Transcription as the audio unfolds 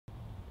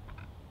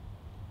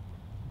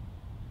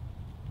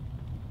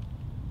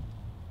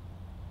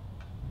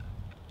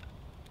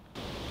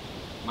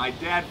My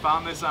dad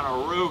found this on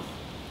a roof.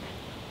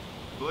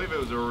 I believe it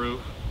was a roof.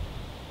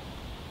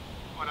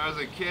 When I was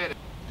a kid. It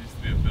used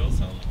to be a Bill's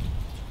helmet.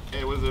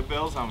 It was a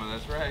Bill's helmet,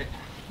 that's right.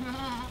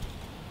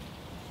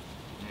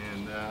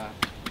 And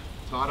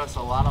taught us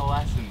a lot of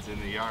lessons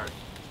in the yard.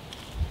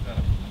 Got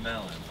a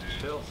melon,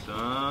 dude. Chill,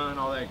 son.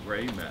 All that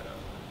gray meadow.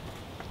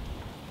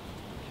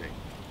 Okay.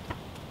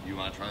 You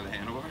want to try the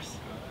handlebars?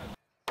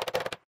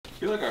 I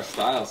feel like our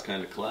styles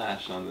kind of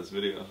clash on this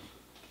video.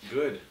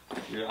 Good.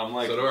 Yeah, I'm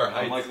like, so do our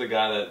I'm like the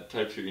guy that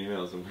types your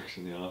emails and works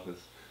in the office.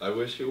 I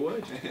wish you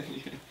would.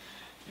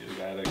 You're the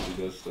guy that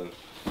actually does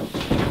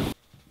stuff.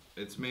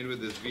 It's made with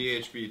this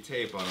VHB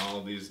tape on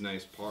all these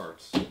nice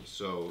parts.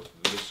 So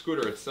the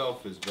scooter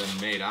itself has been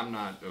made. I'm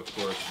not, of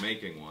course,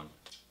 making one,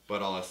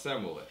 but I'll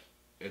assemble it.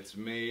 It's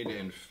made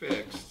and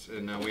fixed,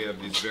 and now we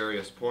have these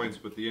various points,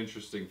 but the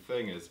interesting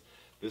thing is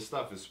this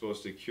stuff is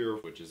supposed to cure,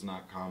 which is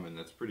not common.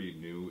 That's pretty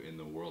new in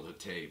the world of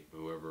tape,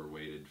 whoever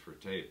waited for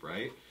tape,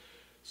 right?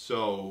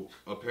 So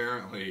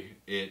apparently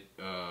it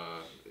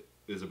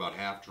is about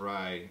half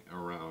dry,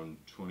 around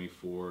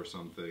 24 or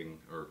something,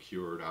 or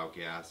cured out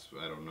gas.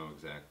 I don't know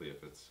exactly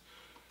if it's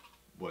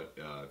what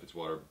if it's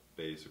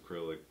water-based,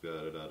 acrylic,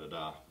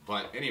 da-da-da-da-da.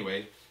 But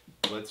anyway,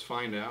 let's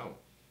find out.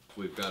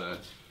 We've got a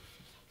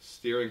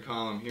steering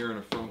column here and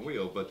a front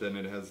wheel, but then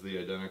it has the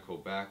identical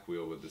back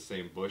wheel with the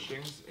same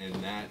bushings, and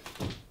that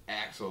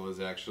axle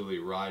is actually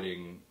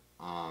riding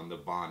on the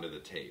bond of the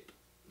tape.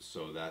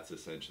 So that's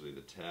essentially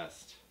the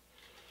test.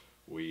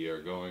 We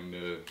are going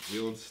to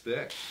wheel and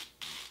stick,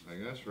 I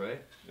guess,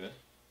 right? Yeah.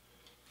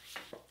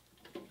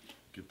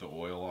 Get the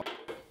oil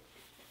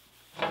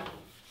off.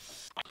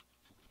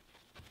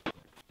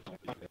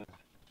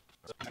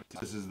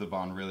 This is the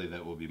bond really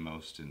that will be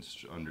most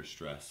under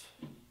stress.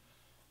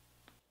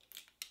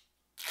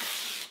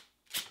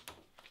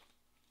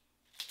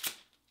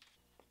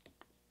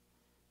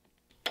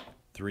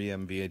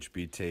 3M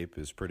VHB tape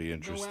is pretty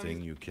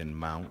interesting. You can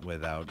mount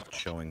without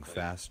showing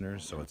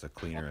fasteners, so it's a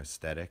cleaner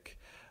aesthetic.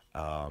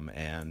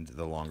 And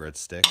the longer it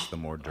sticks, the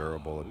more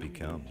durable it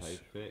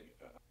becomes.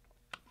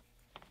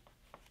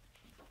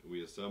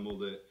 We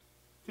assembled it.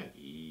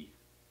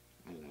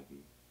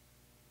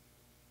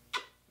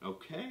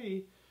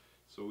 Okay,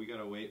 so we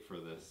gotta wait for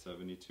this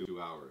 72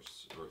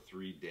 hours or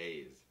 3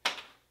 days.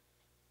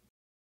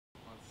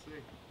 Let's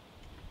see.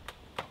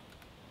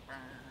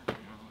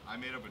 I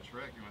made up a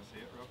trick. You want to see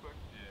it real quick?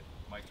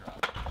 Yeah. Mic drop.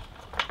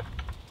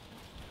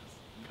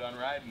 I'm done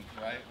riding,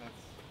 right?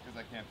 Because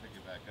I can't pick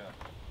it back up.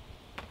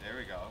 There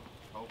we go.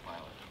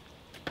 Co-pilot.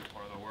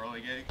 For the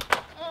whirly gig.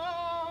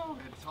 Oh,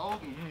 it's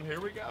holding.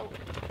 Here we go.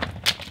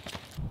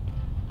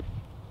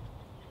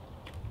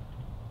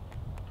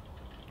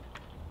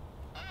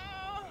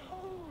 Oh,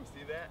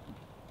 see that?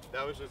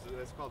 That was just,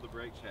 that's called the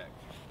brake check.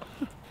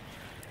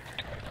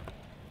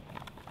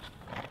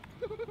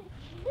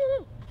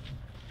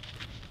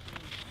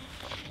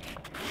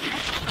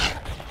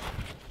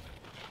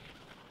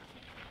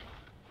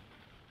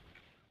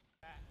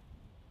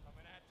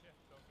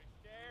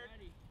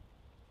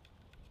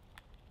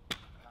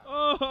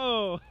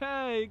 Oh,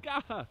 hey,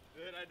 got it.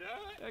 Did I do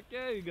it? Heck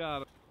yeah, you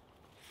got it.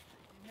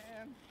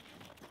 Man.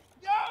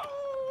 Yo!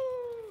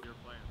 Your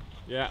plan.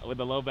 Yeah, with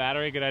the low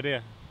battery, good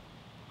idea.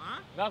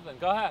 Huh? Nothing,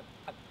 go ahead.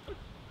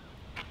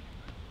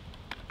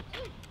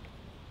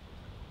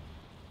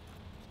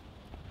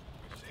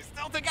 She's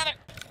still together.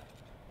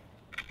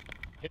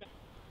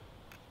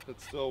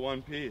 It's still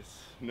one piece.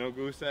 No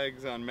goose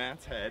eggs on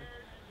Matt's head.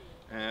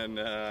 And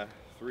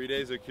 3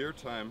 days of cure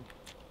time.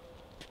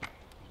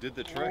 Did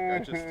the trick. I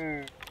just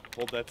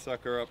pulled that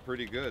sucker up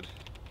pretty good.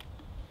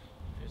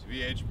 There's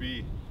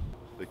VHB.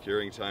 The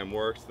curing time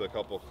works. The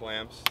couple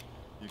clamps.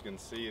 You can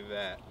see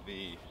that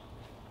the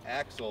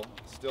axle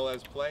still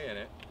has play in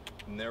it,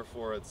 and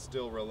therefore it's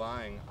still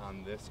relying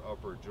on this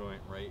upper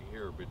joint right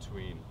here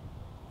between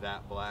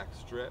that black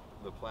strip,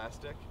 the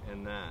plastic,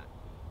 and that.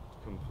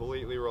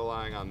 Completely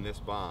relying on this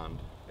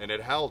bond. And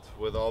it held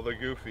with all the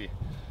goofy.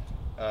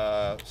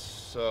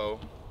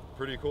 So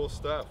pretty cool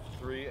stuff.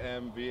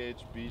 3M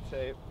VHB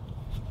tape.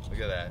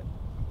 Look at that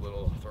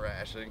little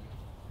thrashing.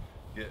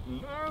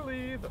 Getting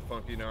gnarly, the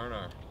funky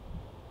narnar.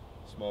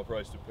 Small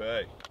price to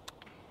pay.